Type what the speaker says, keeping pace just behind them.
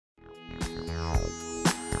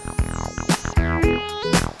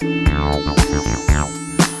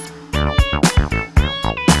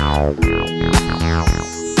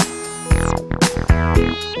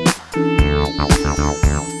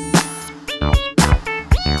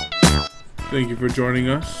Thank you for joining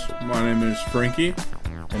us. My name is Frankie.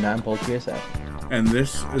 And I'm Poultry SF. And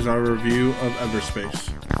this is our review of Everspace.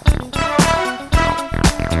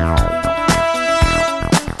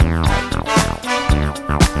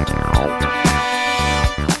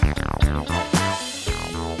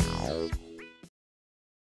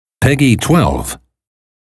 Peggy 12.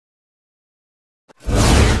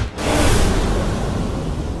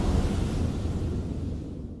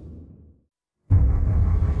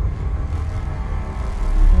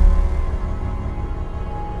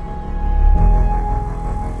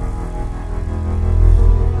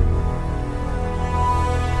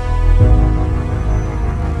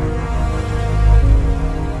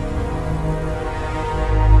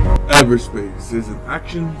 Everspace is an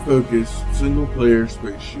action-focused, single-player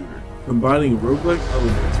space shooter, combining roguelike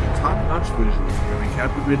elements with top-notch visuals and a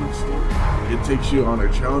captivating story. It takes you on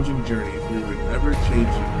a challenging journey through an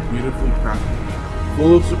ever-changing, beautifully crafted,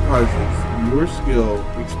 full of surprises. Your skill,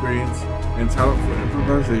 experience, and talent for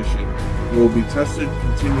improvisation will be tested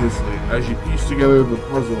continuously as you piece together the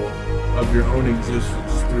puzzle of your own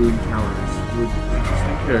existence through encounters with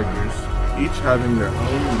interesting characters, each having their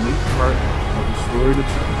own unique part of the story to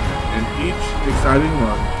tell. In each exciting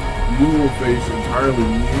run, you will face entirely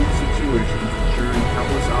new situations, ensuring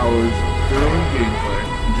countless hours of thrilling gameplay,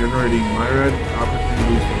 generating myriad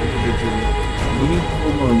opportunities for individual,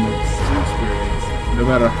 meaningful moments to experience. No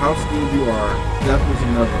matter how skilled you are, death is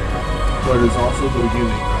inevitable, but it is also the beginning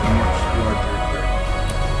of a much larger journey.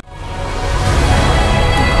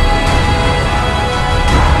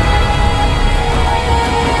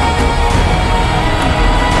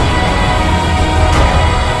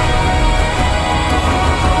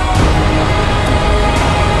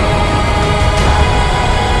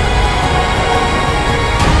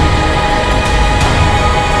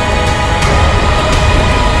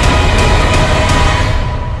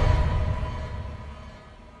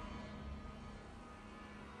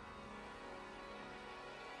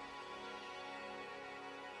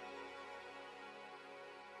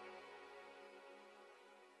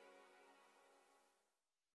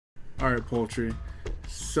 Alright, Poultry,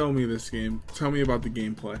 sell me this game. Tell me about the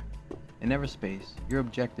gameplay. In Everspace, your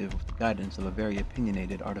objective, with the guidance of a very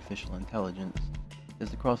opinionated artificial intelligence, is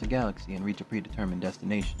to cross a galaxy and reach a predetermined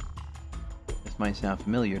destination. This might sound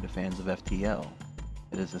familiar to fans of FTL.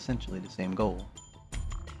 It is essentially the same goal.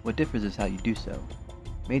 What differs is how you do so.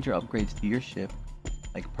 Major upgrades to your ship,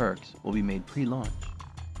 like perks, will be made pre-launch.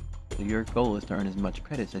 So your goal is to earn as much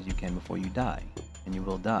credits as you can before you die, and you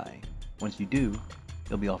will die. Once you do,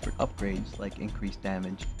 you'll be offered upgrades like increased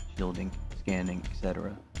damage, shielding, scanning,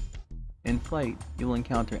 etc. In flight, you will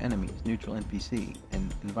encounter enemies, neutral NPC,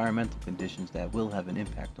 and environmental conditions that will have an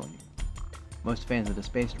impact on you. Most fans of the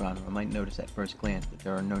space genre might notice at first glance that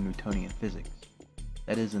there are no Newtonian physics.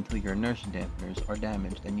 That is until your inertia dampeners are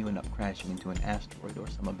damaged and you end up crashing into an asteroid or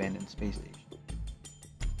some abandoned space station.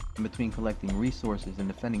 In between collecting resources and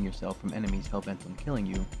defending yourself from enemies hell-bent on killing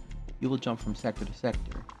you, you will jump from sector to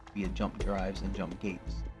sector, via jump drives and jump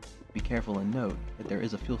gates. Be careful and note that there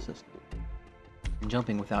is a fuel system. And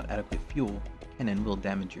jumping without adequate fuel can and will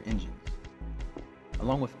damage your engines.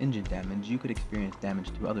 Along with engine damage, you could experience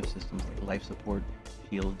damage to other systems like life support,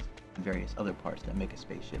 shields, and various other parts that make a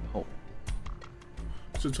spaceship whole.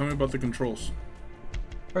 So tell me about the controls.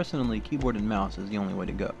 Personally, keyboard and mouse is the only way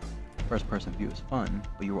to go. First-person view is fun,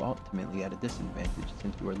 but you are ultimately at a disadvantage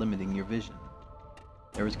since you are limiting your vision.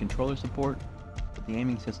 There is controller support, but the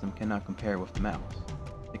aiming system cannot compare with the mouse.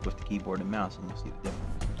 Stick with the keyboard and mouse and you'll see the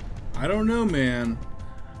difference. I don't know, man.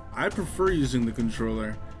 I prefer using the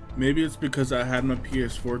controller. Maybe it's because I had my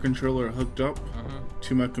PS4 controller hooked up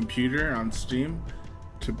to my computer on Steam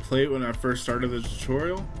to play it when I first started the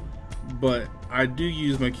tutorial, but I do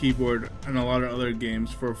use my keyboard in a lot of other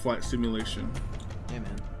games for flight simulation. Yeah,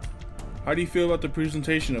 man. How do you feel about the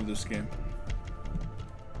presentation of this game?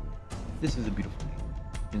 This is a beautiful game.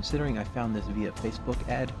 Considering I found this via Facebook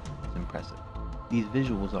ad, it's impressive. These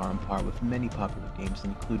visuals are on par with many popular games,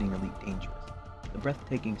 including Elite Dangerous. The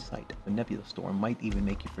breathtaking sight of a nebula storm might even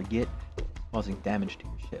make you forget it's causing damage to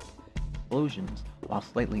your ship. Explosions, while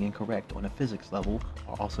slightly incorrect on a physics level,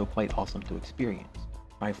 are also quite awesome to experience.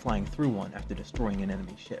 Try flying through one after destroying an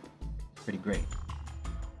enemy ship. It's pretty great.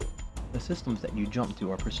 The systems that you jump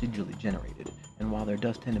to are procedurally generated, and while there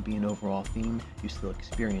does tend to be an overall theme, you still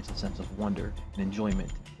experience a sense of wonder and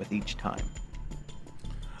enjoyment with each time.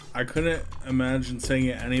 I couldn't imagine saying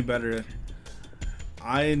it any better.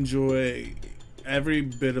 I enjoy every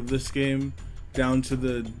bit of this game, down to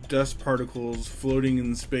the dust particles floating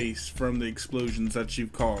in space from the explosions that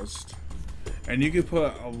you've caused. And you could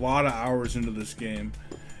put a lot of hours into this game.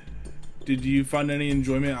 Did you find any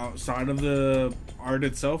enjoyment outside of the art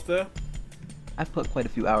itself, though? I've put quite a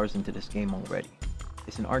few hours into this game already.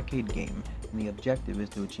 It's an arcade game, and the objective is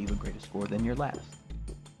to achieve a greater score than your last.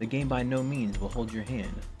 The game by no means will hold your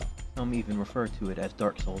hand. Some even refer to it as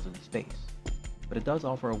Dark Souls in space. But it does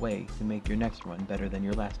offer a way to make your next run better than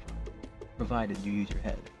your last run, provided you use your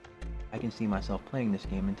head. I can see myself playing this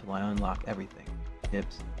game until I unlock everything: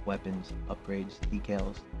 tips, weapons, upgrades,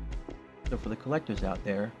 decals. So for the collectors out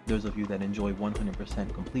there, those of you that enjoy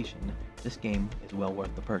 100% completion, this game is well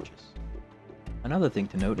worth the purchase. Another thing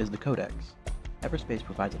to note is the codex. Everspace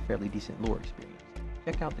provides a fairly decent lore experience.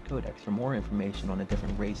 Check out the codex for more information on the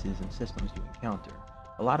different races and systems you encounter.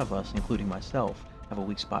 A lot of us, including myself, have a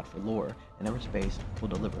weak spot for lore, and Everspace will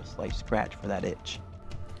deliver a slight scratch for that itch.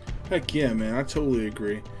 Heck yeah, man, I totally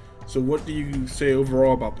agree. So what do you say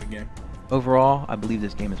overall about the game? Overall, I believe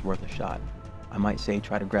this game is worth a shot. I might say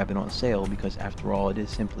try to grab it on sale because after all it is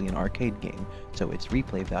simply an arcade game, so its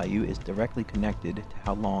replay value is directly connected to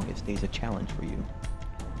how long it stays a challenge for you.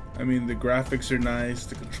 I mean, the graphics are nice,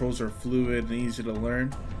 the controls are fluid and easy to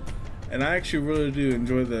learn, and I actually really do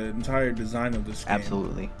enjoy the entire design of this game.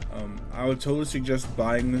 Absolutely. I would totally suggest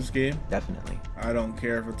buying this game. Definitely. I don't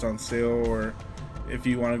care if it's on sale or if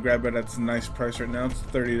you want to grab it at a nice price right now. It's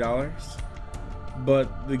 $30.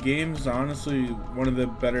 But the game's honestly one of the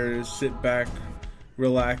better sit back,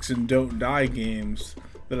 relax, and don't die games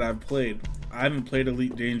that I've played. I haven't played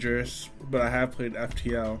Elite Dangerous, but I have played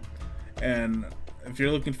FTL. And if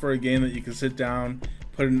you're looking for a game that you can sit down,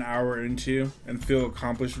 put an hour into, and feel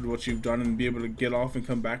accomplished with what you've done and be able to get off and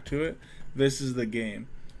come back to it, this is the game.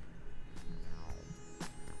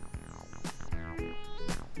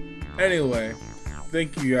 Anyway,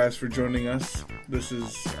 thank you guys for joining us. This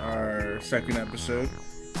is our second episode.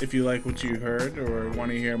 If you like what you heard or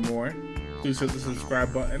want to hear more, please hit the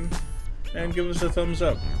subscribe button and give us a thumbs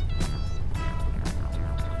up.